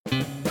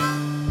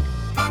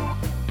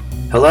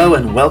Hello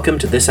and welcome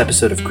to this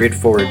episode of Grid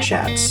Forward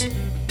Chats.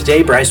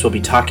 Today, Bryce will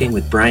be talking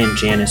with Brian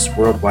Janis,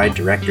 Worldwide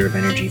Director of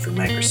Energy for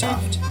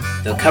Microsoft.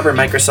 They'll cover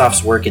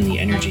Microsoft's work in the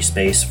energy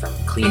space, from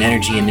clean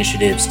energy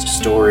initiatives to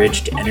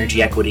storage to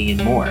energy equity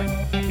and more.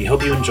 We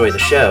hope you enjoy the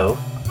show.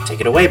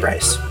 Take it away,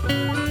 Bryce.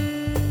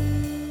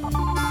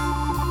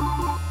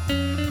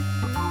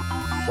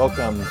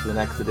 Welcome to the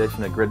next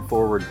edition of Grid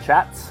Forward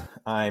Chats.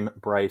 I'm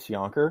Bryce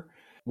Yonker.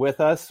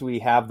 With us, we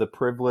have the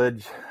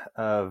privilege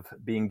of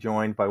being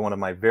joined by one of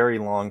my very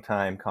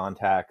longtime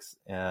contacts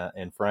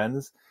and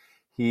friends.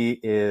 He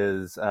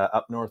is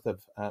up north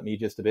of me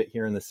just a bit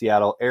here in the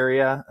Seattle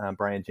area.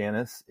 Brian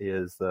Janis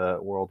is the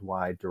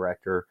Worldwide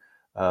Director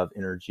of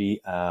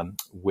Energy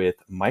with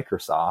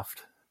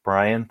Microsoft.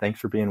 Brian, thanks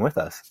for being with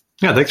us.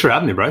 Yeah, thanks for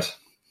having me, Bryce.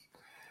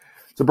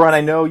 So, Brian,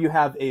 I know you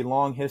have a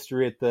long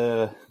history at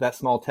that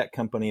small tech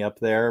company up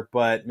there,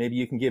 but maybe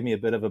you can give me a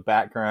bit of a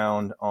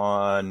background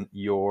on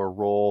your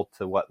role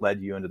to what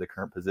led you into the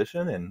current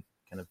position and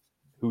kind of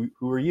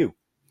who are you?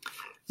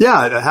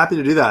 Yeah, happy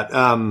to do that.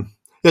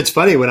 It's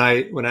funny, when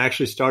I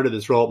actually started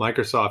this role at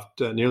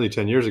Microsoft nearly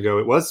 10 years ago,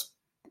 it was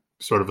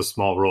sort of a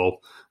small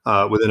role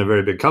within a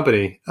very big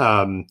company,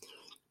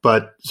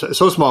 but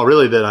so small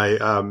really that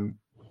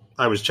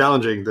I was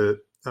challenging the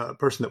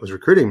person that was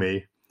recruiting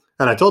me.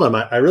 And I told him,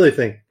 I really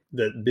think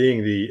that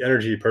being the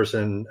energy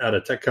person at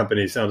a tech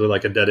company sounded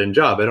like a dead-end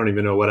job. I don't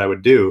even know what I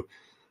would do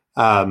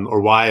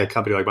or why a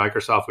company like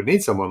Microsoft would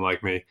need someone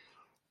like me.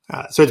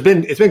 So it's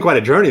been quite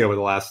a journey over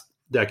the last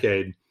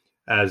decade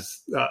as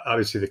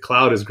obviously the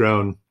cloud has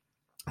grown.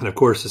 And of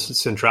course, the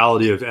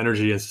centrality of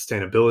energy and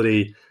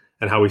sustainability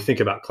and how we think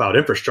about cloud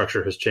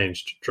infrastructure has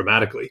changed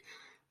dramatically.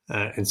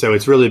 And so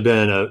it's really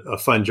been a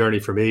fun journey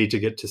for me to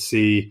get to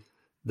see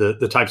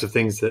the types of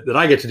things that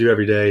I get to do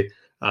every day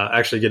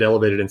actually get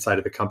elevated inside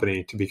of the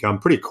company to become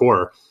pretty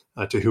core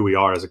to who we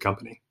are as a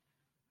company.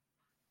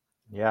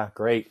 Yeah,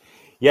 great.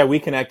 Yeah, we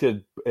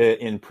connected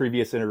in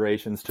previous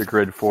iterations to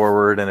Grid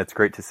Forward, and it's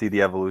great to see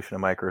the evolution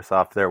of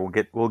Microsoft there.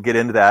 We'll get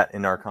into that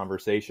in our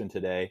conversation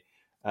today.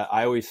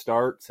 I always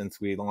start,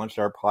 since we launched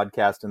our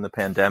podcast in the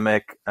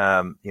pandemic,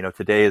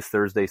 today is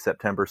Thursday,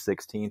 September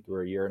 16th.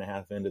 We're a year and a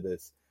half into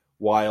this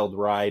wild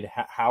ride.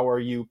 How are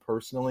you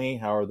personally?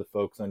 How are the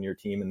folks on your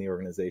team and the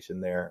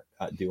organization there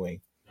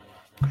doing?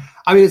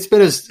 I mean, it's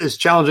been as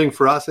challenging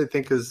for us, I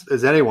think,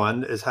 as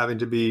anyone, is having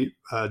to be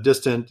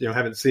distant.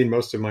 Haven't seen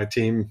most of my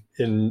team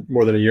in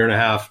more than a year and a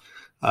half.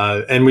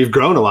 And we've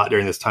grown a lot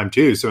during this time,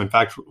 too. So, in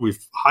fact, we've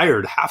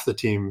hired half the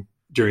team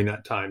during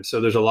that time. So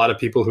there's a lot of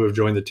people who have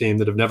joined the team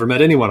that have never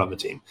met anyone on the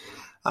team.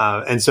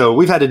 And so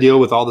we've had to deal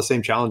with all the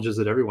same challenges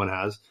that everyone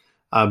has.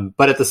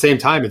 But at the same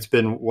time, it's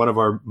been one of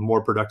our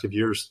more productive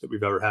years that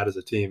we've ever had as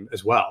a team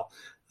as well.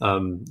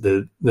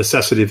 The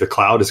necessity of the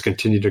cloud has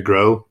continued to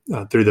grow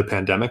through the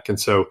pandemic. And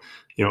so,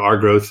 our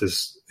growth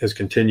has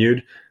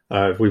continued.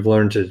 We've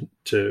learned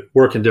to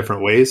work in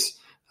different ways,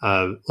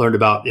 learned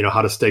about,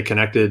 how to stay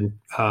connected,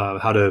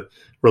 how to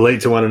relate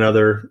to one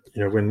another,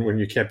 when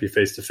you can't be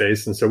face to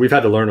face. And so we've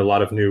had to learn a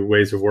lot of new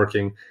ways of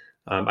working.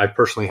 I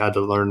personally had to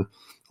learn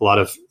a lot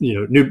of,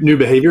 new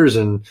behaviors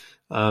and,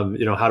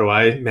 how do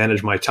I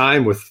manage my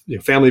time with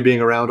family being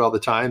around all the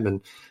time.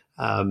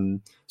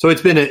 And so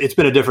it's been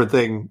a different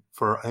thing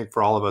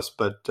for all of us.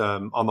 But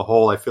on the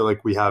whole, I feel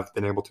like we have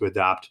been able to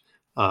adapt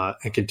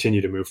and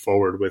continue to move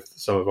forward with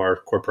some of our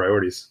core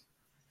priorities.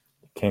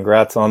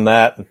 Congrats on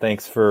that. And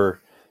thanks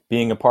for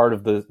being a part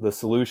of the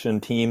solution.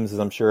 Teams, as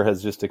I'm sure,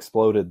 has just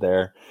exploded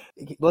there.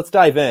 Let's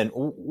dive in.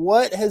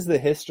 What has the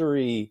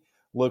history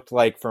looked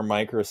like for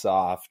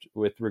Microsoft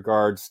with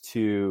regards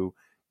to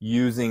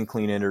using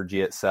clean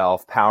energy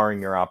itself,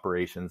 powering your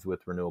operations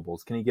with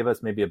renewables? Can you give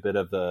us maybe a bit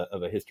of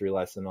a history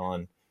lesson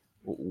on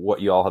what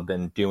you all have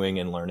been doing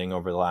and learning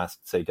over the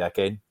last, say,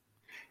 decade?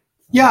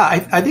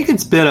 Yeah, I think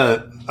it's been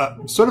a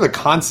sort of a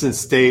constant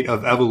state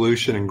of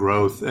evolution and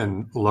growth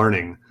and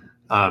learning,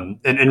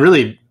 and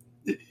really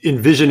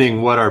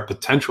envisioning what our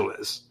potential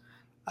is.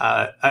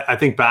 I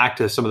think back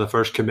to some of the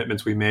first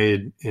commitments we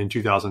made in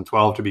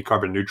 2012 to be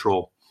carbon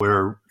neutral,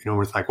 where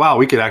we're like, wow,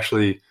 we could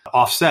actually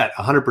offset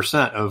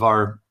 100% of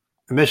our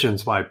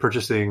emissions by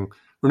purchasing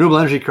renewable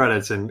energy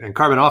credits and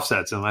carbon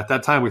offsets. And at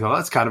that time, we thought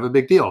that's kind of a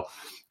big deal.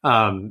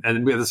 And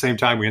at the same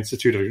time, we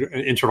instituted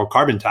an internal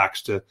carbon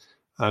tax to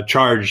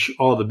charge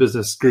all the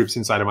business groups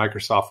inside of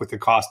Microsoft with the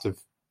cost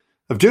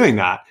of doing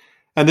that.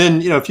 And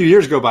then, a few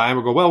years go by and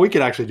we'll go, well, we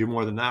could actually do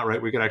more than that,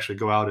 right? We could actually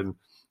go out and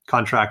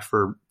contract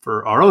for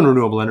our own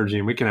renewable energy,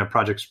 and we can have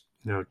projects,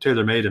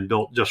 tailor-made and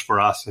built just for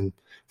us and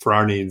for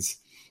our needs.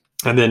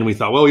 And then we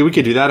thought, well, we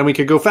could do that and we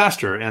could go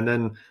faster. And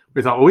then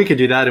we thought, well, we could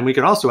do that and we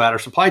could also add our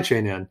supply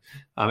chain in,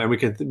 and we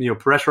could,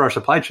 pressure our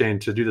supply chain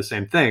to do the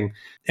same thing.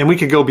 And we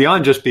could go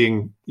beyond just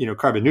being,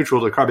 carbon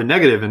neutral to carbon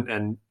negative,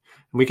 and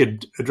we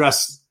could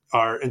address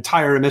our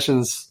entire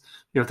emissions,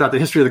 throughout the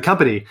history of the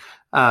company.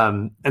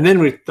 And then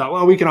we thought,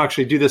 well, we can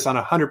actually do this on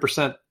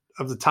 100%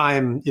 of the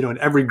time, in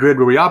every grid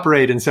where we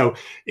operate. And so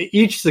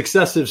each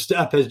successive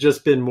step has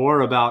just been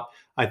more about,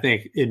 I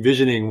think,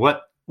 envisioning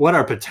what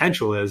our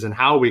potential is and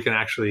how we can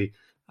actually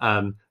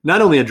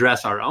not only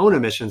address our own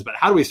emissions, but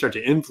how do we start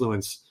to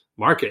influence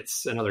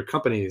markets and other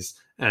companies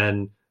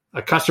and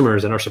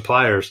customers and our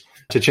suppliers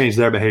to change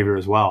their behavior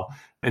as well.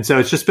 And so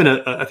it's just been,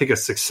 I think, a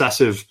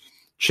successive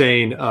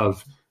chain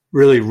of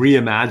really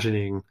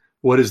reimagining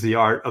what is the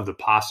art of the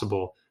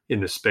possible in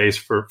the space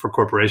for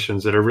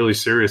corporations that are really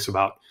serious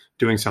about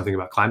doing something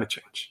about climate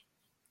change.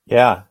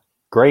 Yeah,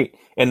 great.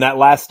 And that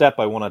last step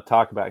I want to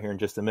talk about here in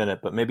just a minute,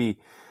 but maybe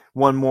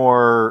one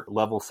more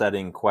level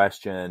setting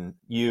question.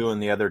 You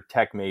and the other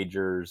tech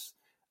majors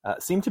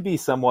seem to be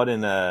somewhat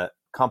in a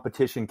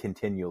competition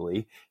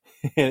continually,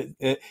 and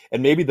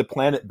maybe the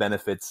planet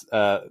benefits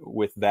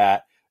with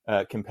that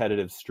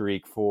competitive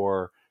streak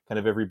for kind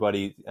of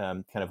everybody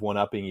kind of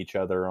one-upping each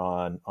other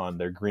on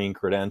their green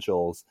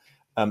credentials.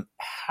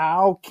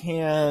 How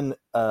can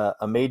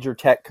a major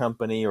tech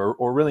company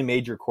or really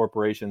major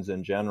corporations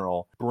in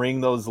general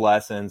bring those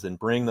lessons and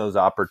bring those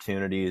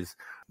opportunities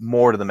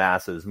more to the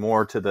masses,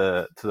 more to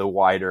the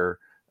wider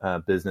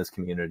business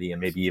community,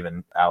 and maybe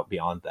even out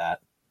beyond that?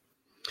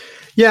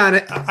 Yeah,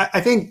 and I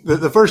think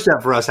the first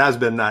step for us has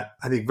been that,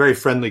 I think, very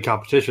friendly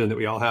competition that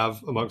we all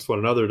have amongst one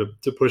another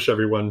to push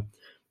everyone,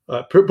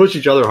 push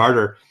each other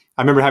harder.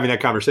 I remember having that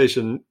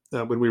conversation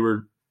when we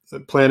were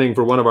planning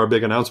for one of our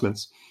big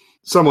announcements.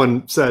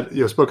 Someone said,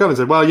 spoke up and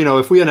said, well,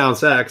 if we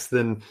announce X,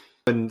 then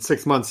in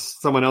 6 months,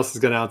 someone else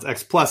is going to announce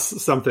X plus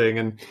something.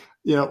 And,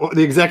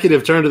 the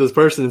executive turned to this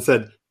person and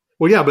said,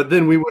 well, yeah, but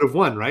then we would have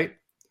won, right?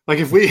 Like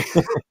if we,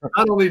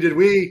 not only did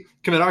we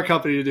commit our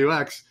company to do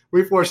X,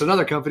 we forced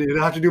another company to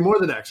have to do more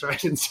than X,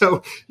 right? And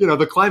so,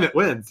 the climate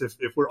wins if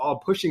we're all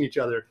pushing each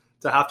other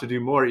to have to do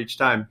more each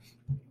time.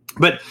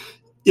 But,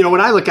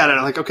 when I look at it,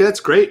 I'm like, okay, that's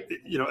great.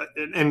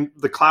 And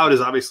the cloud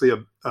is obviously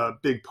a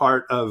big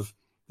part of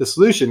the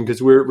solution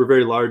because we're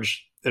very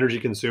large energy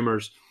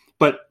consumers.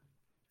 But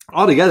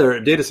altogether,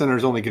 data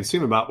centers only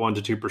consume about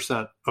 1% to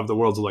 2% of the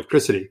world's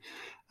electricity.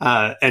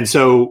 And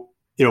so,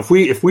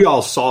 if we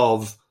all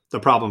solve the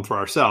problem for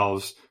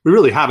ourselves, we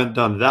really haven't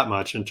done that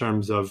much in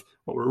terms of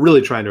what we're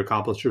really trying to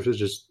accomplish, which is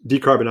just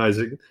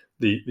decarbonizing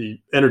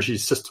the energy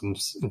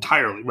systems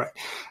entirely, right?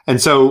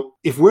 And so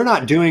if we're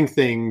not doing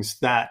things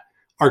that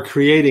are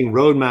creating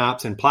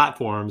roadmaps and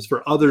platforms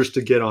for others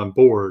to get on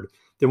board,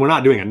 then we're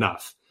not doing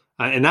enough.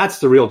 And that's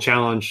the real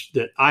challenge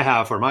that I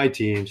have for my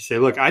team to say,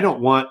 look, I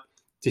don't want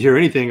to hear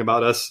anything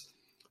about us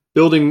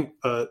building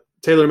a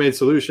tailor-made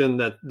solution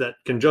that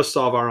can just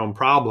solve our own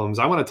problems.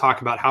 I want to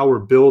talk about how we're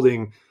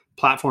building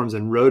platforms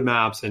and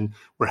roadmaps, and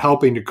we're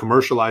helping to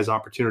commercialize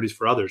opportunities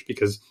for others,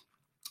 because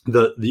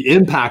the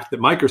impact that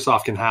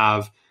Microsoft can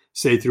have,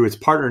 say, through its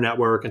partner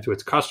network and to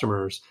its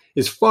customers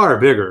is far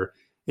bigger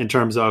in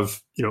terms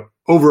of,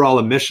 overall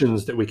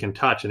emissions that we can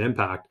touch and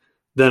impact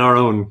than our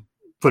own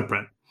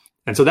footprint.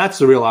 And so that's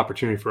the real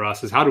opportunity for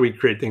us, is how do we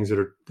create things that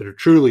are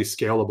truly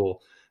scalable?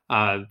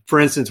 For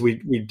instance,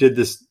 we did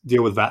this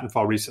deal with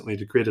Vattenfall recently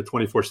to create a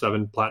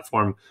 24/7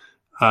 platform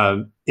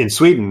in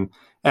Sweden.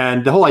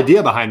 And the whole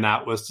idea behind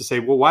that was to say,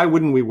 well, why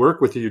wouldn't we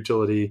work with the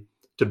utility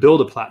to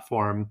build a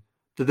platform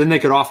that then they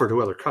could offer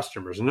to other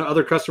customers? And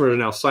other customers are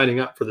now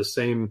signing up for the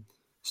same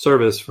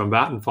service from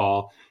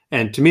Vattenfall.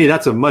 And to me,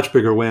 that's a much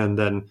bigger win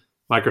than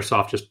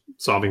Microsoft just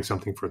solving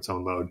something for its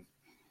own load.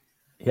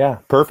 Yeah,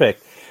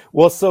 perfect.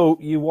 Well, so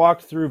you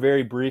walked through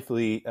very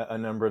briefly a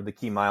number of the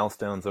key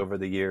milestones over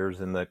the years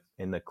in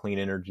the clean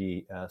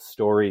energy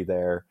story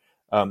there.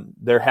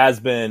 There has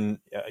been,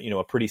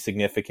 a pretty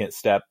significant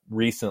step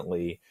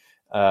recently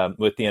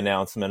with the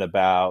announcement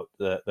about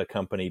the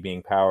company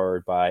being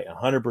powered by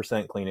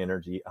 100% clean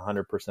energy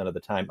 100% of the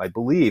time, I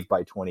believe,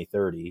 by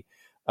 2030.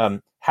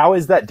 How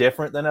is that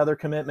different than other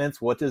commitments?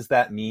 What does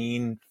that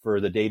mean for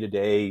the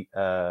day-to-day,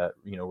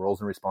 roles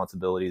and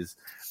responsibilities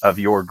of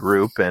your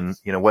group, and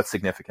what's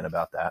significant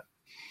about that?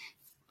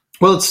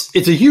 Well,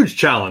 it's a huge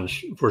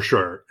challenge for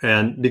sure,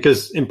 and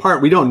because in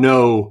part we don't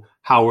know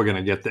how we're going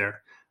to get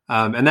there,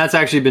 and that's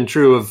actually been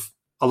true of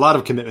a lot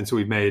of commitments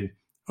we've made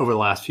over the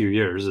last few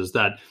years. Is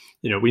that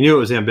we knew it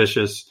was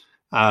ambitious.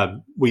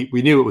 We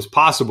knew it was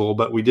possible,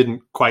 but we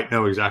didn't quite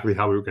know exactly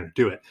how we were going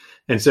to do it.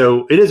 And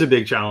so it is a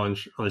big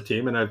challenge on the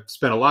team. And I've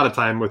spent a lot of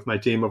time with my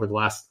team over the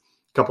last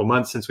couple of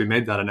months since we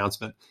made that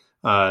announcement,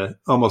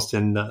 almost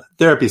in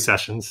therapy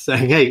sessions,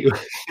 saying, hey,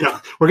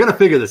 we're going to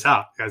figure this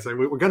out, guys. We're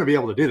going to be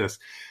able to do this.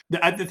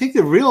 I think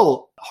the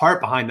real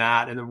heart behind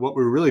that, and what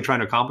we're really trying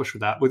to accomplish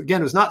with that,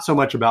 again, is not so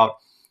much about,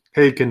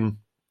 hey, can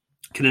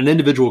an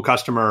individual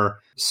customer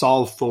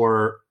solve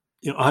for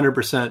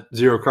 100%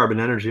 zero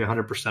carbon energy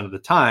 100% of the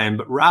time,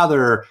 but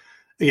rather,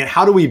 again,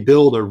 how do we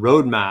build a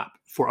roadmap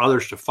for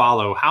others to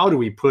follow? How do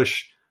we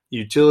push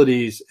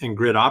utilities and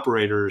grid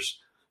operators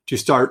to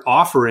start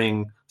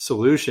offering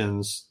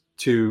solutions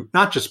to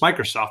not just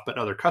Microsoft, but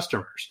other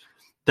customers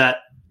that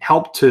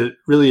help to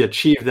really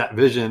achieve that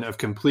vision of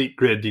complete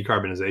grid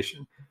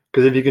decarbonization?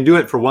 Because if you can do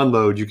it for one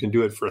load, you can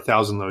do it for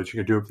 1,000 loads, you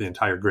can do it for the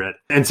entire grid.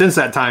 And since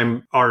that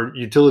time, our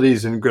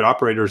utilities and grid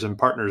operators and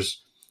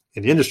partners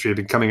in the industry have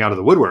been coming out of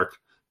the woodwork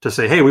to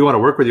say, hey, we want to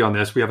work with you on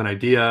this. We have an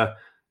idea.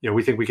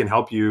 We think we can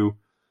help you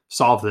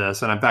solve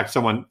this. And in fact,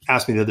 someone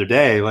asked me the other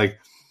day, like,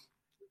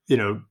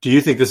 do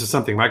you think this is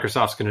something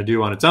Microsoft's going to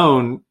do on its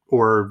own,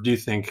 or do you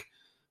think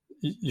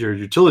your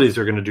utilities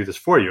are going to do this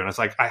for you? And it's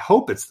like, I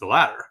hope it's the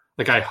latter.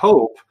 Like, I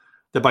hope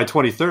that by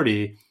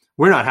 2030,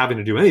 we're not having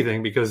to do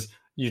anything because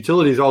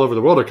utilities all over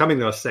the world are coming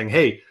to us saying,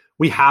 hey,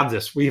 we have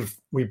this, we've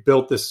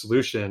built this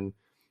solution.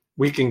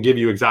 We can give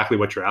you exactly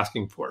what you're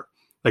asking for.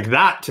 Like,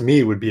 that to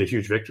me would be a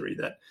huge victory,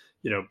 that,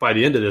 by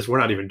the end of this, we're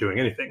not even doing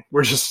anything.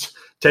 We're just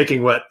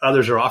taking what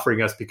others are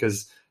offering us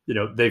because,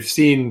 they've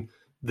seen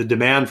the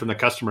demand from the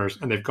customers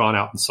and they've gone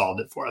out and solved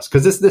it for us.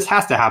 Because this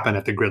has to happen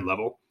at the grid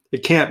level.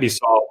 It can't be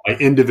solved by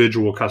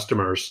individual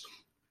customers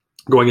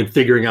going and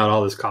figuring out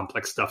all this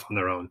complex stuff on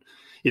their own.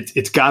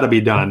 It's got to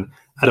be done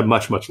at a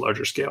much, much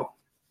larger scale.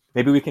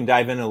 Maybe we can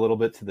dive in a little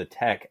bit to the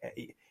tech.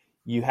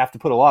 You have to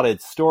put a lot of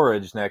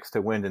storage next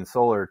to wind and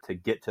solar to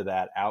get to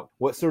that out.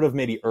 What sort of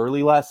maybe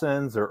early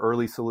lessons or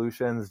early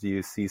solutions do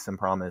you see some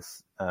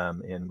promise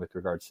in with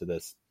regards to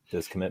this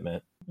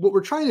commitment? What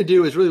we're trying to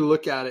do is really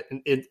look at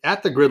it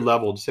at the grid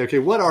level to say, okay,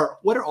 what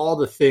are all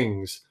the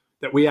things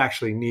that we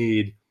actually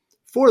need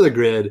for the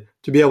grid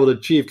to be able to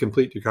achieve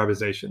complete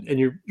decarbonization? And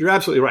you're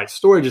absolutely right.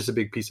 Storage is a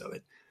big piece of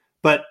it,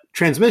 but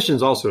transmission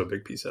is also a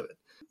big piece of it.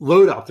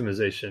 Load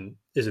optimization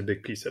is a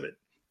big piece of it.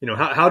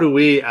 How do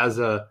we as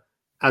a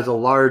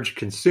large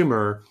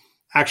consumer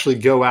actually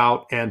go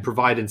out and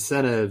provide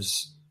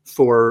incentives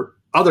for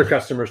other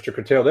customers to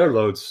curtail their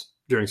loads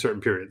during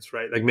certain periods,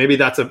 right? Like, maybe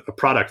that's a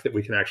product that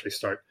we can actually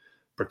start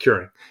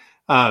procuring.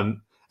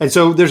 And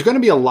so there's going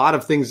to be a lot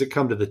of things that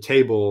come to the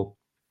table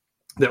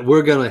that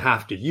we're going to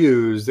have to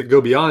use that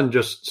go beyond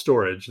just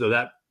storage, though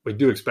that we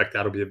do expect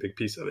that'll be a big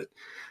piece of it.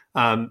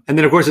 And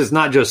then, of course, it's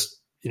not just,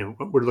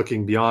 we're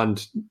looking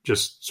beyond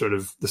just sort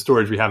of the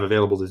storage we have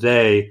available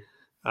today,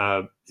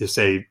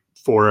 say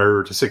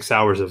 4 to 6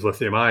 hours of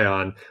lithium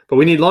ion, but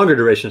we need longer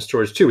duration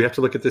storage too. We have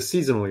to look at this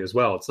seasonally as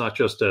well. It's not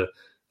just a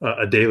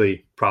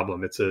daily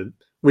problem. It's a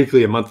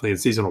weekly, a monthly, and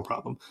seasonal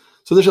problem.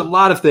 So there's a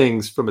lot of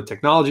things from a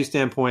technology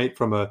standpoint,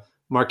 from a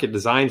market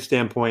design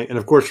standpoint, and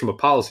of course, from a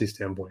policy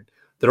standpoint,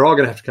 that are all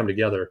going to have to come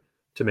together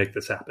to make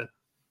this happen.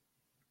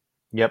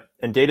 Yep.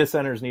 And data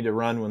centers need to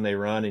run when they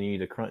run, and you need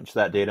to crunch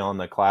that data on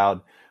the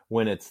cloud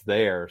when it's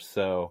there.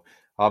 So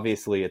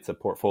obviously, it's a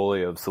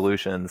portfolio of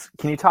solutions.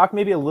 Can you talk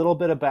maybe a little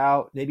bit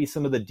about maybe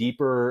some of the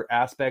deeper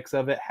aspects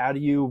of it? How do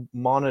you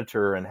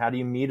monitor and how do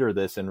you meter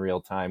this in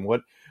real time?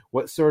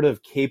 What sort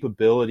of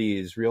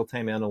capabilities,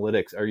 real-time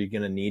analytics, are you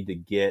going to need to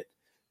get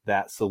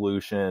that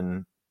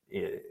solution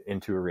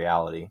into a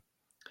reality?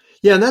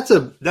 Yeah, and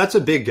that's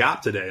a big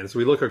gap today. As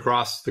we look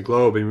across the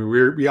globe, I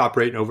mean, we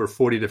operate in over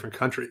 40 different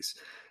countries.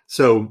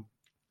 So,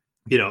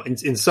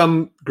 in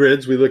some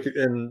grids, we look at,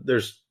 and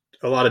there's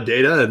a lot of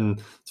data, and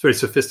it's very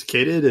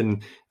sophisticated,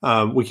 and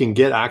we can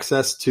get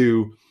access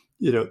to,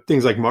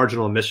 things like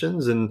marginal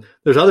emissions. And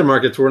there's other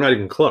markets where we're not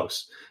even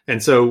close.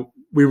 And so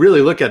we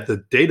really look at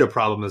the data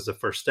problem as the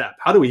first step.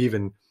 How do we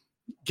even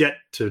get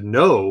to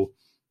know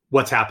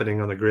what's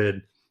happening on the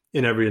grid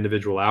in every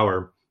individual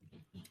hour?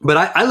 But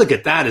I look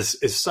at that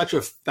as such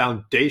a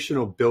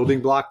foundational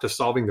building block to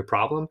solving the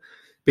problem,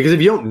 because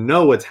if you don't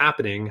know what's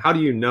happening, how do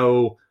you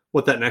know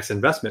what that next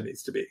investment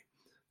needs to be?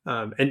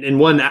 And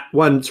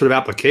one sort of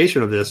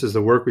application of this is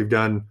the work we've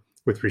done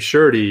with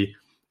Resurety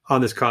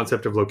on this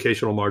concept of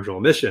locational marginal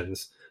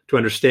emissions, to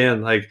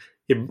understand, like,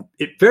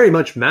 it very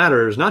much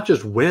matters not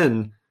just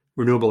when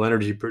renewable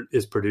energy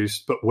is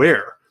produced, but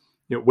where.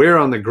 Where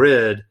on the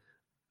grid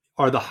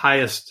are the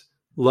highest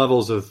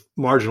levels of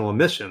marginal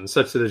emissions,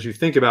 such that as you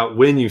think about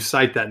when you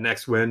site that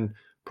next wind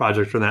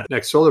project or that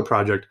next solar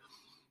project,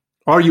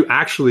 are you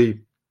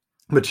actually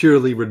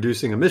materially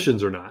reducing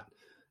emissions or not,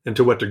 and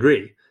to what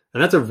degree?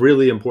 And that's a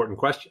really important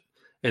question.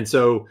 And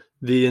so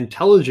the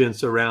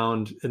intelligence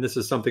around, and this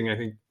is something I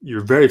think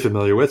you're very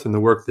familiar with in the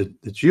work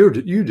that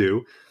you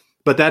do,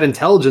 but that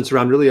intelligence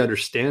around really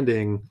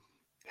understanding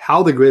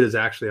how the grid is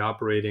actually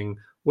operating,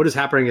 what is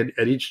happening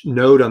at each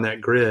node on that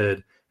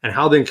grid, and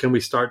how then can we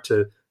start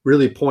to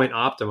really point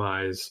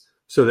optimize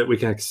so that we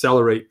can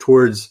accelerate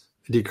towards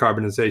the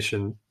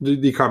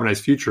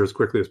decarbonized future as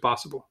quickly as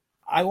possible.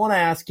 I want to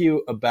ask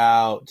you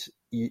about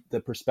the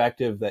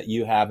perspective that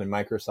you have and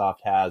Microsoft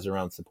has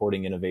around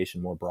supporting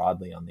innovation more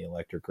broadly on the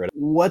electric grid.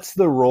 What's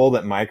the role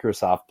that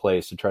Microsoft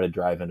plays to try to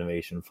drive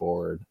innovation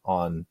forward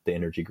on the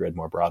energy grid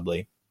more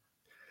broadly?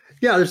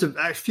 Yeah, there's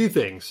a few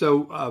things.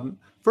 So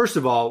first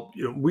of all,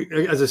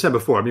 as I said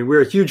before, I mean,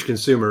 we're a huge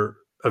consumer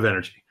of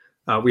energy.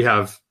 We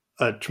have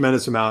a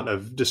tremendous amount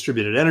of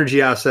distributed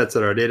energy assets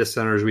at our data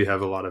centers. We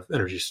have a lot of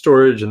energy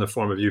storage in the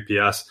form of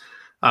UPS.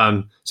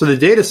 So the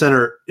data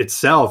center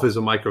itself is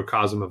a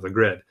microcosm of the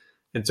grid.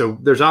 And so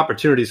there's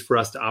opportunities for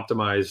us to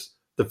optimize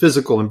the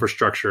physical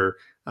infrastructure.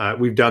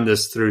 We've done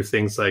this through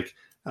things like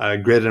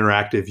grid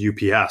interactive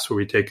UPS, where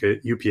we take a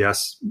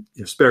UPS,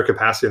 spare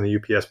capacity on the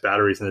UPS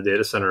batteries in the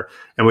data center,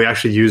 and we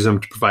actually use them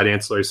to provide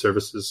ancillary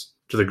services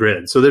to the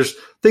grid. So there's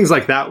things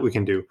like that we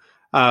can do.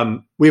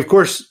 We, of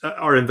course,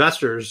 are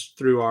investors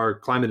through our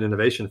Climate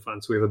Innovation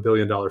Fund. So we have $1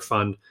 billion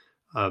fund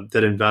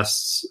that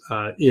invests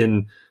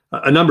in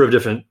a number of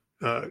different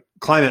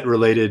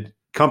climate-related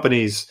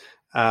companies.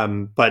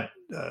 But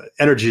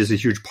energy is a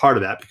huge part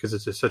of that because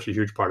it's such a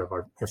huge part of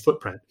our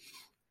footprint.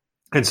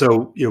 And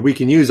so, we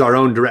can use our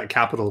own direct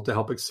capital to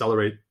help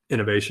accelerate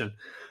innovation.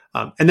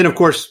 And then, of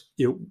course,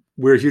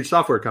 we're a huge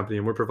software company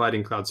and we're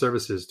providing cloud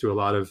services to a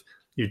lot of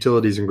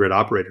utilities and grid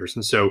operators.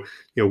 And so,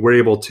 we're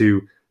able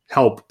to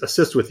help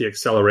assist with the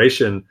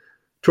acceleration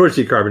towards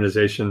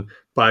decarbonization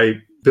by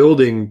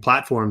building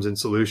platforms and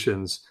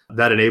solutions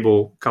that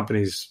enable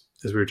companies,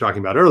 as we were talking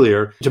about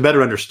earlier, to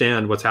better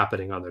understand what's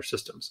happening on their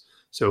systems.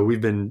 So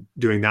we've been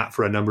doing that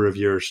for a number of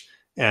years.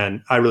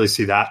 And I really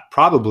see that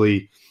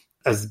probably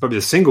as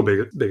the single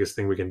biggest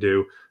thing we can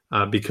do,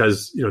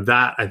 because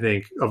that, I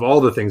think, of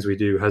all the things we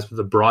do, has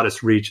the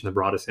broadest reach and the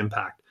broadest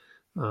impact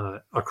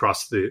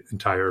across the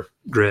entire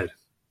grid.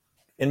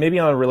 And maybe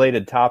on a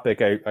related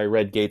topic, I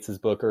read Gates's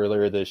book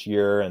earlier this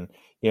year, and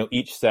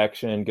each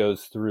section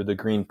goes through the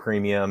green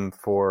premium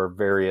for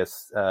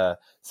various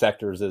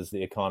sectors as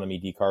the economy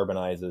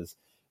decarbonizes.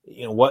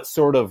 What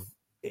sort of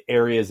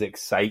areas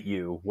excite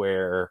you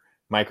where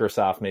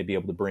Microsoft may be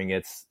able to bring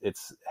its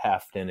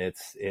heft and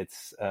its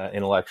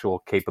intellectual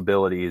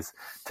capabilities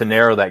to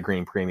narrow that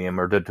green premium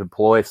or to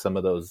deploy some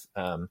of those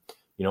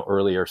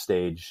earlier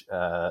stage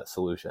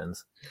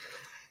solutions?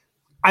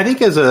 I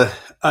think as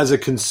a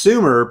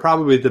consumer,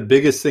 probably the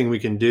biggest thing we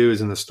can do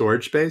is in the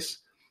storage space.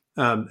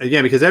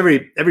 Again, because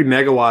every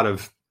megawatt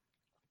of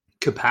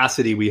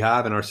capacity we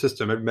have in our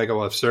system, every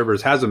megawatt of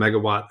servers has a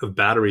megawatt of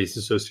batteries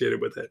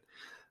associated with it.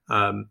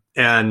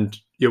 And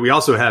we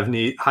also have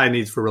high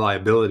needs for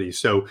reliability.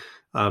 So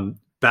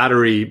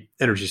battery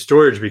energy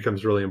storage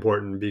becomes really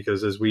important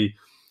because as we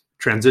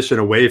transition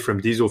away from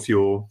diesel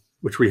fuel,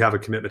 which we have a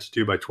commitment to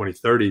do by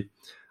 2030,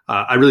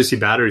 I really see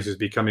batteries as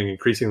becoming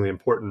increasingly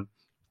important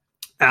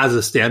as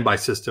a standby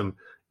system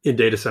in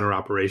data center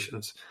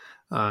operations.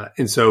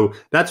 And so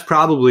that's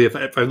probably,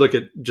 if I look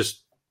at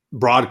just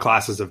broad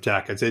classes of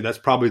tech, I'd say that's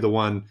probably the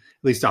one,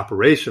 at least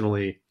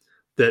operationally,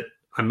 that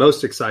I'm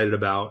most excited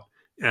about,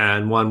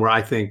 and one where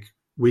I think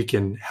we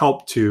can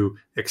help to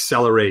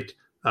accelerate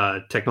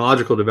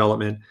technological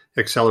development,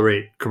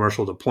 accelerate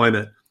commercial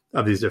deployment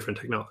of these different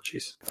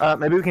technologies.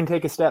 Maybe we can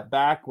take a step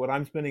back. What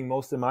I'm spending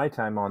most of my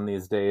time on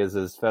these days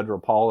is federal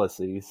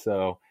policy.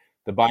 So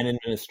the Biden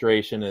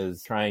administration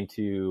is trying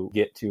to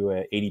get to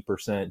a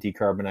 80%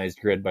 decarbonized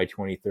grid by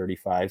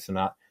 2035.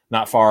 So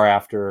not far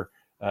after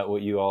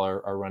what you all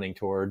are running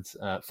towards,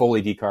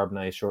 fully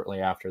decarbonized shortly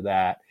after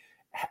that.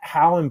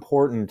 How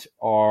important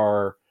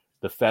are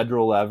the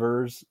federal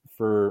levers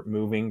for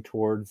moving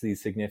towards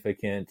these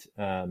significant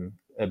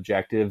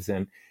objectives,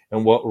 and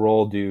what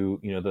role do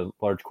the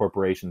large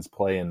corporations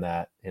play in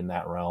that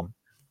realm?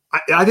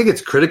 I think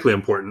it's critically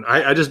important.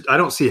 I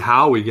don't see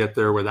how we get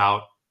there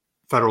without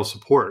federal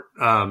support,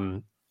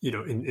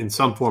 in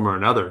some form or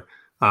another.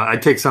 I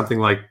take something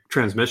like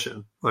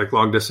transmission, like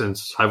long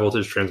distance, high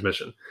voltage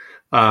transmission.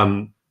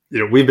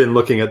 We've been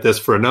looking at this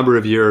for a number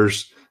of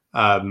years.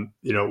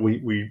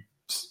 We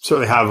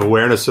certainly have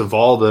awareness of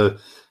all the,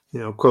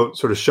 quote,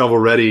 sort of shovel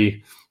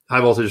ready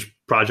high voltage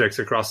projects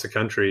across the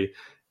country.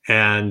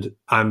 And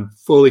I'm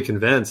fully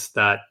convinced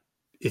that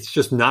it's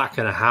just not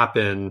going to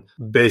happen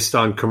based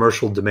on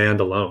commercial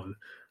demand alone.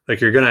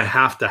 Like, you're going to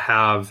have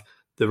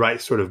the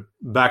right sort of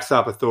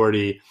backstop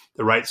authority,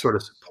 the right sort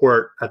of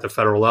support at the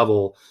federal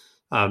level,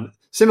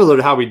 similar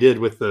to how we did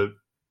with the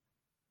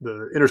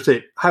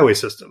interstate highway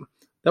system.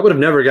 That would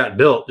have never got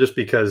built just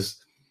because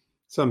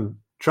some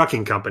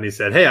trucking company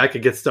said, hey, I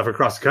could get stuff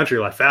across the country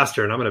a lot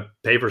faster, and I'm going to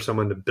pay for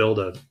someone to build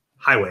a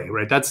highway,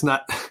 right? That's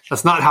not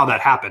how that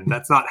happened.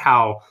 That's not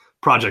how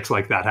projects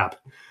like that happen.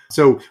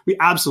 So we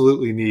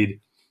absolutely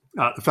need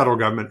the federal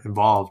government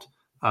involved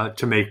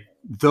to make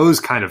those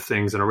kind of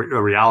things a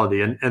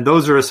reality. And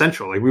those are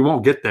essential. Like, we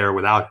won't get there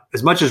without,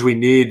 as much as we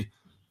need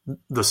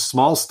the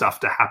small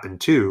stuff to happen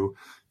too,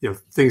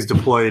 things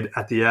deployed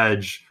at the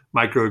edge,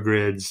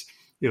 microgrids,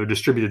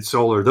 distributed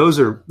solar. Those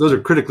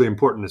are critically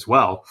important as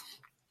well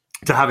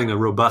to having a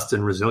robust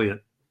and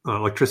resilient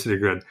electricity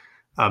grid.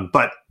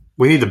 But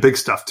we need the big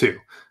stuff too.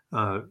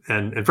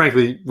 And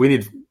frankly,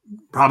 we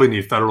probably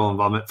need federal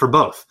involvement for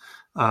both.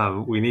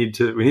 We need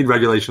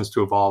regulations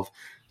to evolve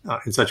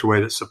in such a way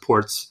that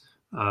supports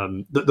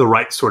the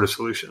right sort of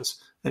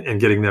solutions and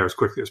getting there as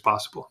quickly as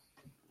possible.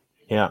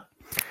 Yeah.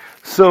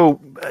 So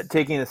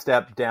taking a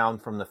step down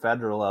from the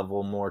federal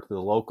level more to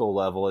the local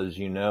level, as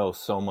you know,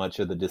 so much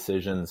of the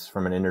decisions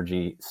from an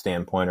energy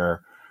standpoint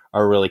are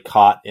really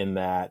caught in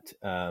that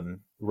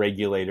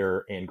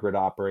regulator and grid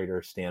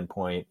operator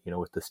standpoint,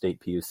 with the state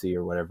PUC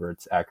or whatever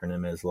its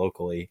acronym is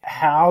locally.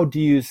 How do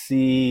you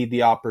see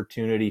the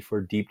opportunity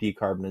for deep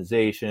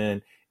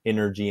decarbonization,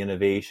 energy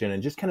innovation,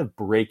 and just kind of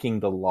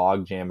breaking the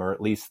logjam, or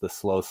at least the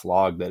slow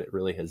slog that it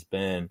really has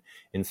been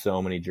in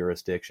so many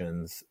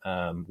jurisdictions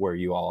where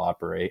you all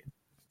operate?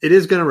 It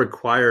is going to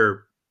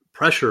require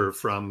pressure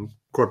from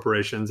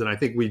corporations, and I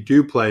think we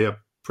do play a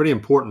pretty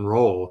important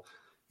role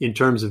in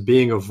terms of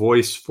being a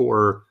voice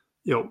for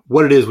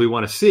what it is we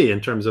want to see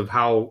in terms of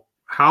how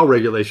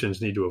regulations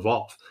need to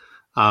evolve.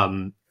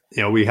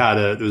 There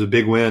was a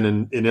big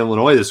win in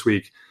Illinois this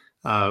week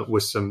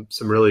with some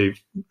really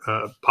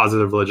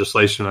positive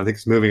legislation. I think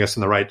it's moving us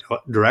in the right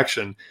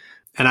direction.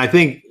 And I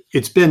think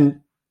it's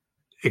been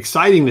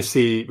exciting to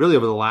see really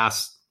over the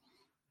last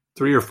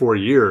 3 or 4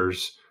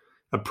 years,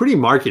 a pretty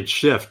marked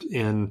shift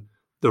in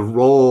the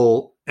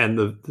role and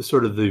the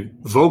sort of the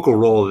vocal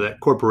role that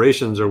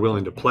corporations are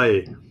willing to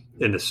play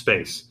in this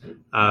space.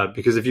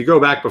 Because if you go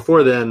back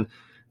before then,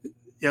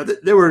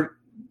 there were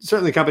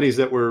certainly companies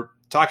that were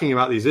talking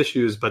about these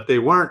issues, but they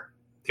weren't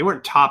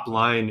top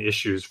line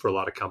issues for a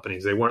lot of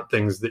companies. They weren't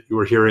things that you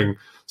were hearing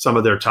some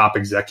of their top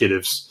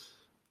executives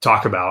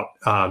talk about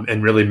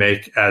and really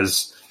make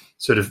as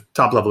sort of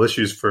top level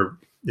issues for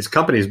these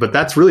companies. But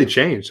that's really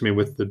changed. I mean,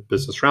 with the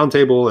Business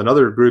Roundtable and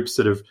other groups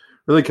that have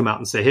really come out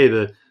and say, hey,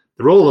 the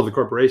role of the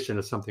corporation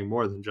is something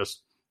more than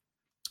just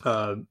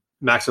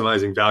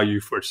maximizing value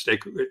for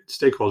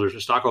stakeholders or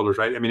stockholders,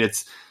 right? I mean,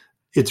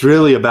 it's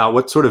really about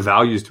what sort of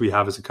values do we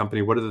have as a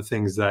company? What are the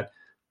things that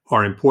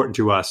are important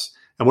to us?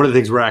 And what are the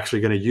things we're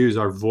actually going to use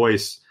our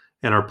voice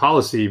and our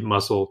policy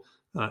muscle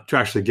to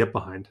actually get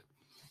behind?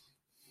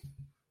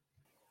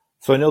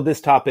 So I know this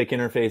topic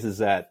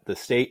interfaces at the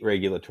state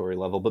regulatory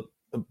level,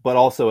 but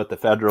also at the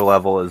federal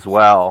level as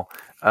well.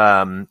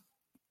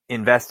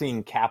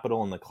 Investing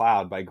capital in the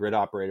cloud by grid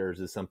operators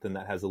is something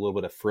that has a little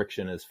bit of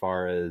friction as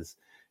far as,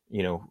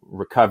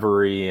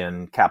 recovery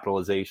and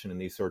capitalization and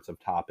these sorts of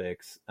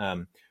topics.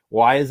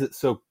 Why is it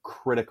so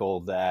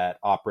critical that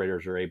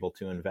operators are able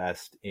to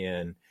invest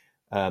in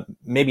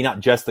maybe not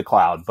just the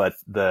cloud, but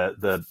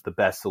the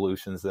best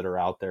solutions that are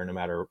out there, no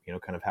matter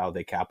kind of how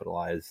they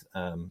capitalize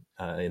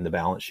in the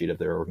balance sheet of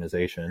their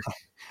organization?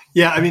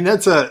 Yeah, I mean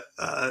that's a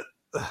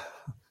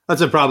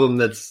problem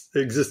that's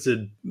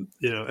existed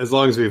as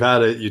long as we've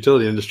had a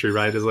utility industry,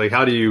 right? Is like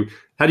how do you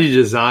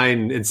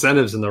design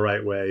incentives in the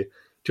right way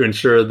to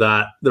ensure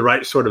that the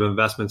right sort of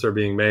investments are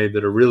being made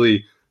that are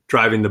really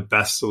driving the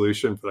best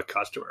solution for the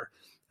customer.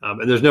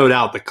 And there's no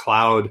doubt the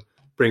cloud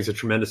brings a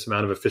tremendous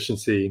amount of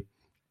efficiency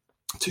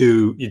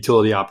to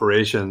utility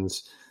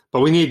operations, but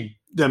we need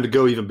them to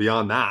go even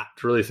beyond that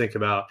to really think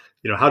about,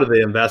 how do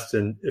they invest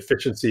in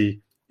efficiency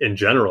in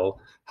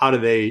general? How do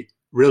they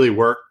really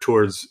work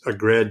towards a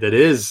grid that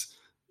is,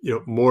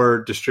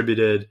 more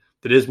distributed,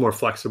 that is more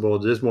flexible,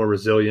 that is more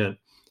resilient?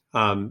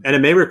 And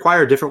it may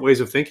require different ways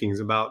of thinking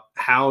about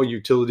how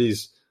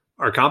utilities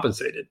are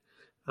compensated.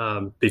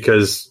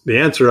 Because the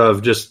answer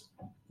of just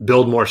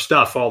build more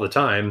stuff all the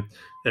time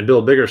and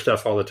build bigger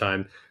stuff all the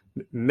time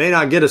may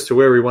not get us to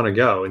where we want to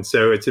go. And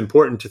so it's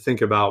important to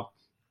think about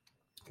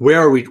what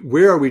are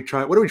we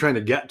trying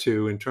to get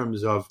to in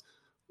terms of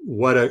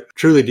what a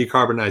truly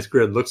decarbonized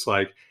grid looks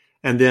like.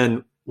 And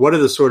then what are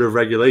the sort of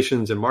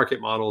regulations and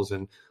market models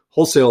and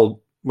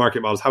wholesale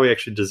market models, how we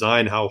actually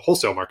design how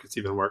wholesale markets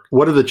even work.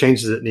 What are the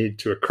changes that need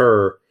to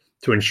occur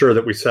to ensure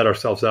that we set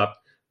ourselves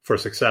up for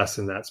success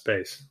in that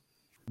space?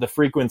 The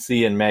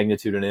frequency and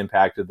magnitude and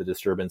impact of the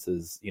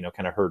disturbances,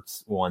 kind of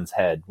hurts one's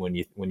head when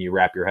you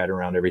wrap your head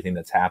around everything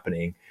that's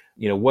happening.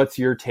 What's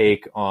your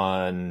take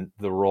on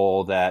the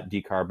role that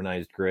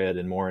decarbonized grid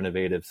and more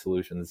innovative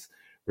solutions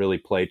really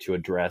play to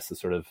address the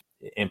sort of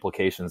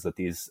implications that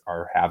these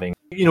are having?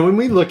 When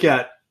we look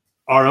at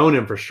our own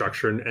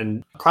infrastructure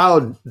and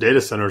cloud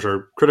data centers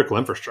are critical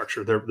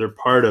infrastructure. They're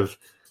part of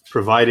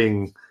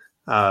providing,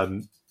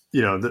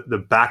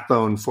 the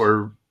backbone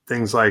for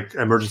things like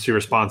emergency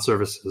response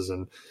services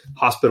and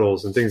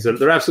hospitals and things that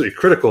they're absolutely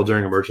critical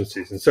during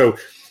emergencies. And so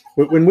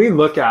when we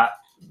look at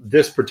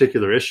this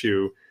particular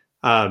issue,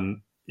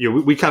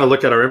 we kind of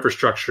look at our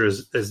infrastructure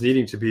as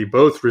needing to be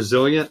both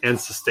resilient and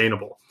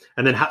sustainable.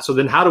 And then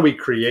how do we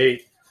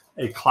create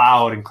a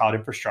cloud and cloud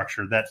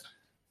infrastructure that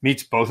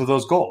meets both of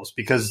those goals?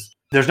 Because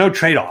there's no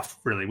trade-off,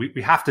 really.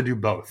 We have to do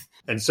both.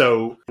 And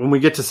so when we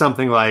get to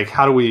something like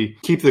how do we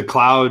keep the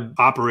cloud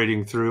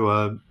operating through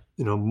a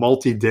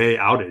multi-day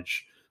outage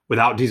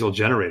without diesel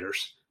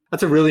generators?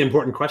 That's a really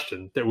important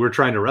question that we're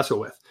trying to wrestle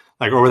with,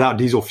 or without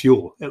diesel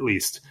fuel, at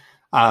least.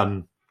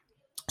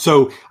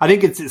 So I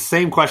think it's the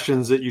same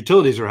questions that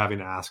utilities are having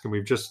to ask. And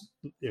we've just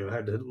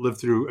had to live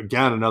through,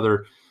 again,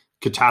 another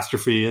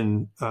catastrophe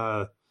in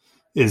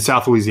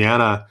South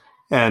Louisiana.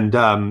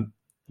 And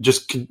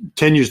just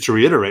continues to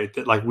reiterate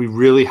that we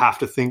really have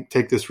to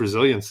take this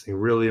resilience thing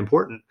really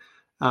important.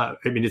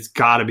 It's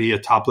got to be a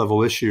top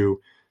level issue.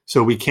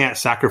 So we can't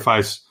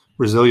sacrifice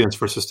resilience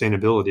for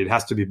sustainability. It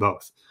has to be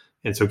both.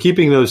 And so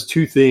holding those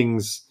two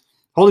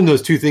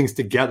things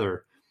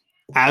together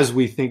as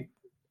we think,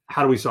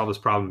 how do we solve this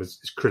problem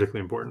is critically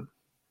important.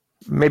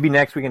 Maybe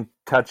next we can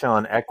touch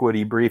on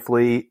equity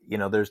briefly.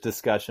 There's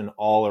discussion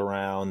all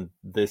around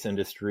this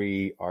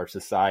industry. Our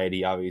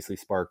society obviously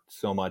sparked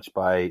so much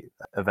by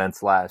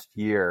events last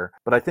year.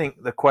 But I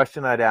think the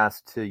question I'd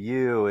ask to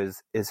you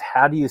is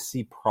how do you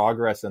see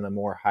progress in a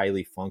more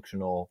highly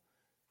functional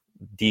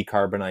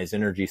decarbonized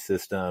energy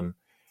system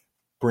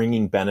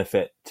bringing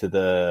benefit to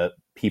the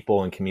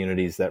people and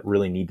communities that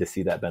really need to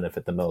see that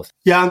benefit the most?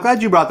 Yeah, I'm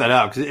glad you brought that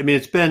up because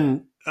it's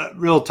been a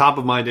real top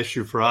of mind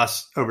issue for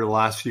us over the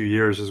last few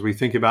years as we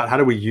think about how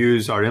do we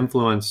use our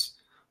influence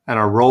and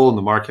our role in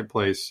the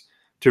marketplace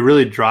to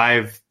really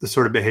drive the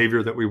sort of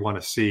behavior that we want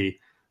to see.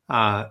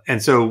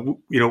 And so,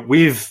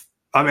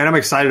 I'm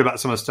excited about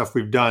some of the stuff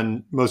we've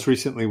done most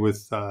recently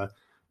with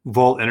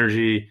Volt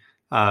Energy,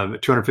 a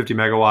 250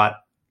 megawatt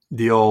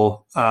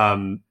deal.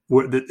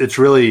 It's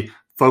really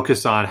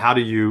focused on how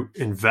do you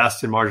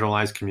invest in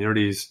marginalized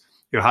communities?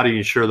 How do you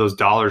ensure those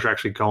dollars are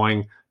actually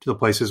going to the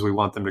places we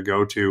want them to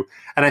go to?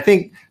 And I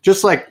think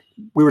just like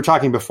we were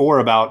talking before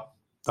about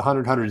the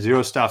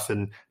 100-100-0 stuff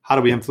and how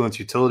do we influence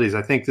utilities,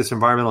 I think this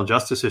environmental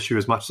justice issue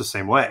is much the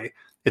same way.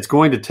 It's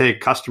going to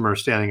take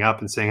customers standing up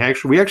and saying, hey,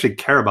 we actually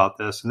care about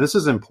this. And this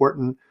is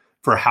important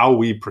for how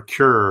we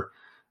procure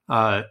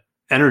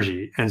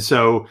energy. And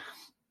so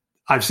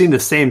I've seen the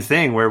same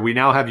thing where we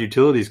now have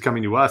utilities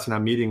coming to us, and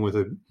I'm meeting with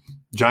a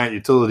giant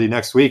utility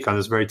next week on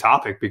this very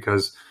topic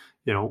because,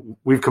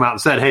 we've come out and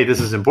said, hey,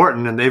 this is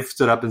important. And they've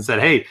stood up and said,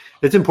 hey,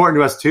 it's important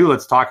to us too.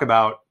 Let's talk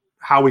about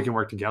how we can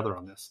work together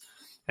on this.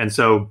 And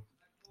so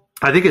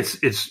I think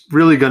it's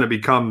really going to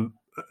become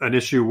an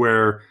issue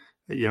where,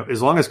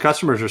 as long as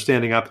customers are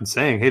standing up and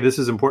saying, hey, this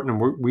is important,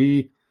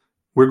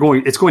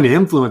 and it's going to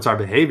influence our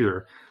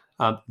behavior.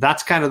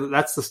 That's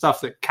the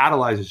stuff that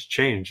catalyzes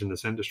change in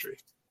this industry.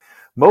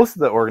 Most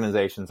of the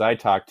organizations I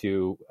talk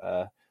to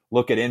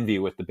look at envy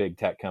with the big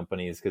tech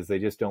companies because they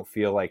just don't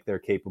feel like they're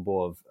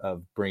capable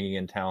of bringing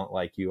in talent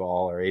like you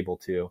all are able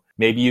to.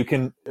 Maybe you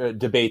can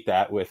debate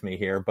that with me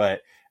here,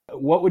 but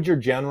what would your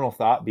general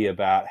thought be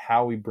about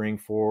how we bring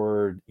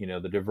forward,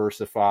 the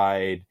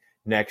diversified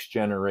next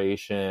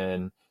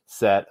generation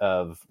set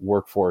of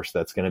workforce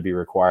that's going to be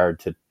required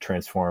to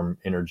transform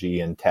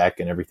energy and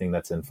tech and everything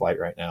that's in flight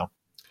right now?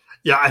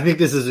 Yeah, I think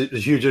this is a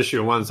huge issue,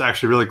 and one that's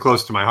actually really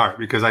close to my heart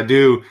because I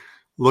do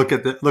look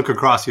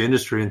across the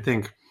industry and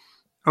think,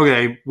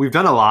 okay, we've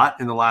done a lot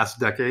in the last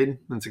decade.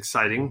 That's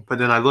exciting. But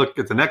then I look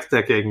at the next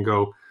decade and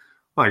go, oh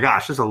my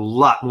gosh, there's a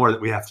lot more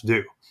that we have to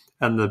do.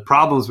 And the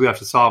problems we have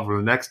to solve for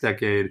the next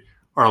decade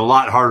are a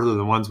lot harder than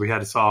the ones we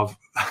had to solve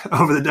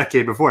over the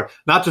decade before.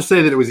 Not to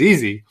say that it was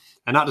easy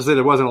and not to say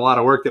there wasn't a lot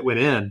of work that went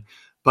in,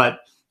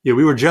 but we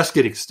were just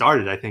getting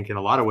started, I think, in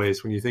a lot of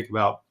ways when you think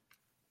about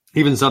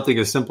even something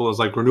as simple as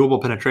like renewable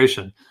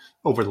penetration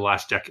over the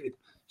last decade.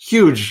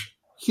 Huge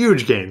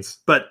gains.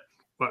 But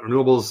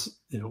renewables,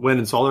 wind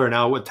and solar are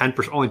now only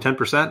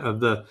 10% of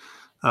the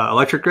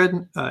electric grid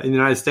in the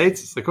United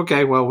States. It's like,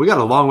 okay, well, we got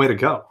a long way to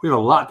go. We have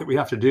a lot that we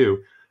have to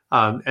do.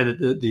 And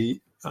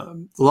the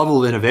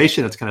level of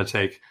innovation it's going to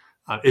take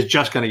is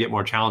just going to get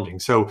more challenging.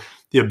 So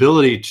the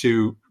ability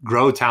to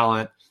grow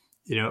talent,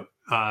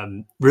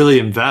 really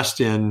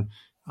invest in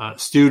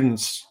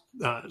students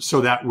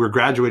so that we're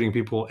graduating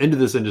people into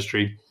this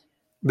industry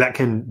that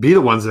can be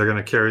the ones that are going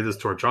to carry this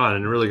torch on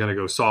and really going to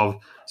go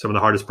solve some of the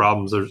hardest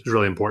problems is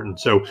really important.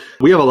 So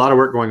we have a lot of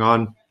work going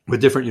on with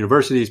different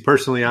universities.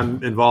 Personally,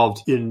 I'm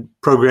involved in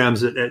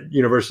programs at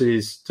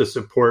universities to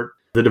support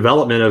the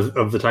development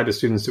of the type of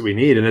students that we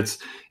need. And it's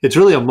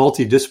really a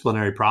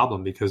multidisciplinary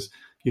problem because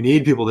you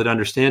need people that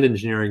understand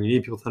engineering, you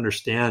need people to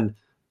understand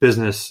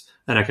business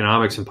and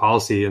economics and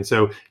policy. And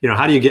so,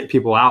 how do you get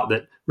people out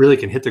that really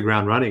can hit the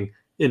ground running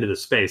into the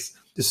space?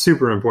 It's a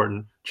super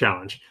important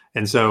challenge.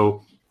 And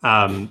so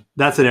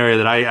that's an area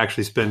that I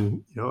actually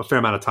spend a fair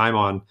amount of time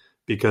on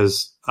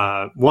because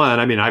I've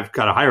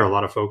got to hire a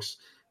lot of folks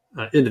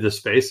into this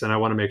space, and I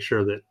want to make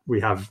sure that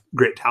we have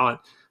great talent.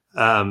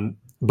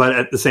 But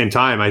at the same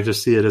time, I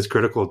just see it as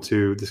critical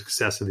to the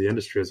success of the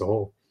industry as a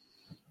whole.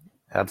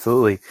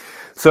 Absolutely.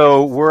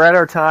 So we're at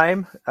our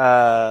time.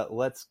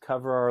 Let's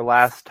cover our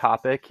last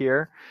topic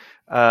here.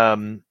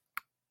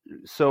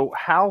 So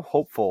how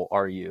hopeful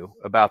are you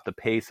about the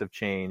pace of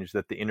change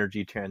that the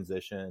energy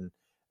transition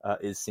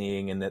is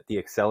seeing and that the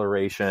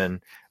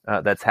acceleration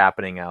that's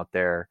happening out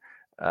there?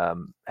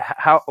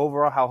 How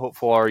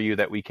hopeful are you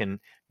that we can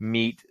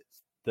meet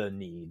the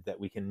need, that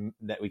we can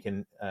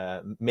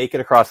make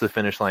it across the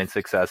finish line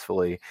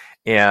successfully?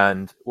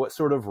 And what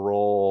sort of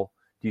role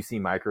do you see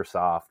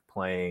Microsoft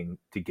playing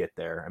to get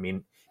there? I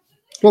mean,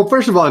 well,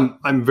 first of all,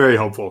 I'm very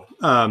hopeful.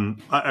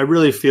 I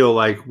really feel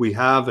like we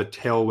have a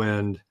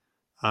tailwind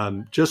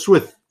just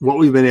with what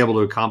we've been able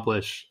to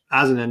accomplish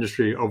as an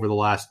industry over the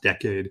last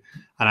decade.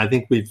 And I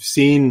think we've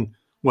seen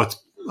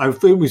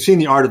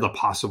the art of the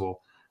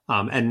possible.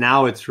 And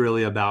now it's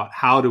really about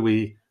how do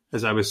we,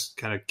 as I was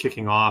kind of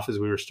kicking off as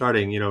we were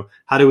starting,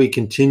 how do we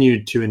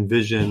continue to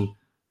envision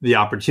the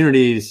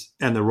opportunities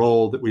and the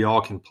role that we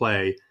all can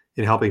play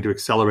in helping to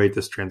accelerate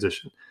this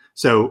transition?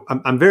 So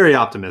I'm very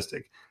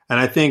optimistic. And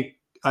I think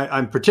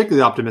I'm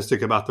particularly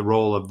optimistic about the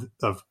role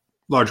of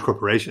large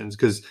corporations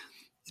because,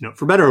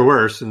 for better or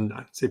worse, and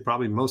I'd say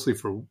probably mostly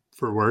for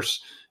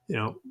worse,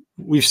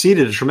 we've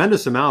ceded a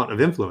tremendous amount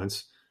of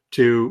influence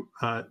to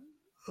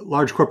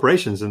large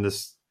corporations in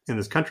this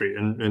country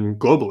and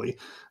globally.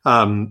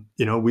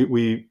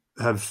 We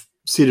have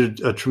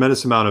ceded a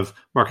tremendous amount of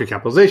market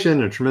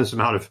capitalization, a tremendous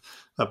amount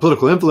of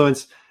political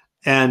influence.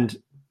 And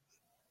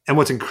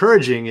what's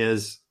encouraging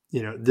is,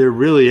 there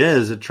really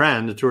is a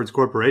trend towards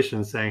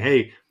corporations saying,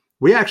 hey,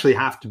 we actually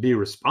have to be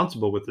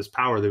responsible with this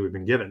power that we've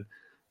been given.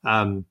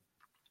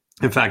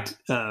 In fact,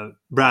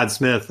 Brad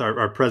Smith,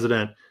 our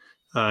president,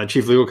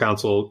 chief legal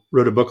counsel,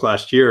 wrote a book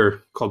last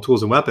year called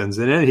Tools and Weapons.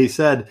 And then he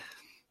said,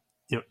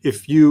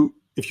 if you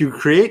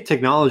create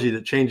technology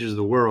that changes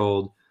the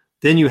world,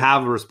 then you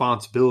have a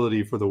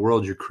responsibility for the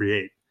world you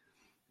create.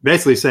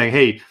 Basically saying,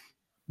 hey,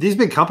 these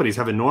big companies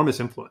have enormous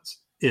influence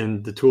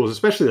in the tools,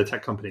 especially the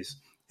tech companies,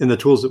 in the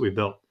tools that we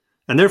built.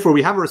 And therefore,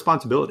 we have a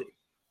responsibility.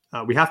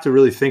 We have to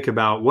really think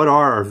about what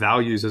are our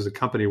values as a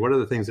company? What are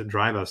the things that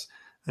drive us?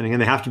 And again,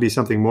 they have to be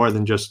something more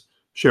than just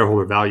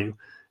shareholder value.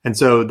 And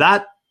so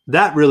that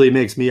really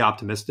makes me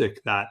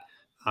optimistic that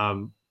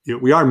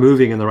we are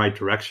moving in the right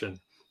direction,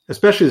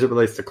 especially as it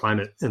relates to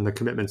climate and the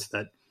commitments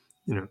that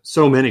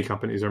so many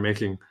companies are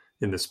making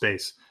in this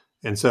space.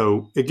 And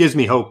so it gives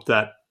me hope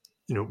that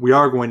we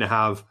are going to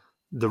have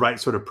the right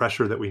sort of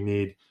pressure that we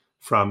need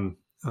from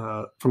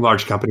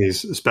large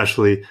companies,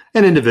 especially,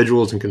 and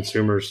individuals and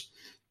consumers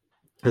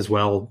as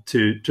well,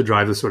 to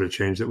drive the sort of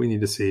change that we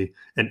need to see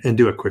and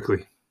do it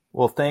quickly.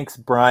 Well, thanks,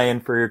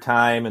 Brian, for your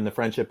time and the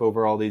friendship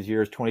over all these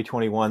years.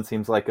 2021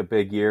 seems like a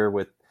big year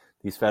with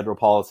these federal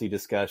policy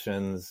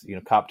discussions,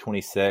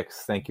 COP26.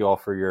 Thank you all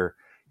for your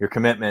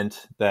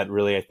commitment that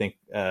really, I think,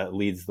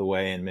 leads the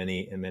way in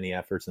many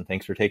efforts. And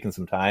thanks for taking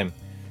some time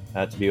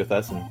to be with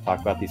us and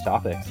talk about these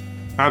topics.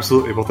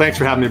 Absolutely. Well, thanks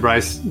for having me,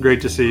 Bryce.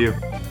 Great to see you.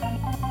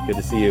 Good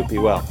to see you. Be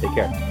well. Take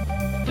care.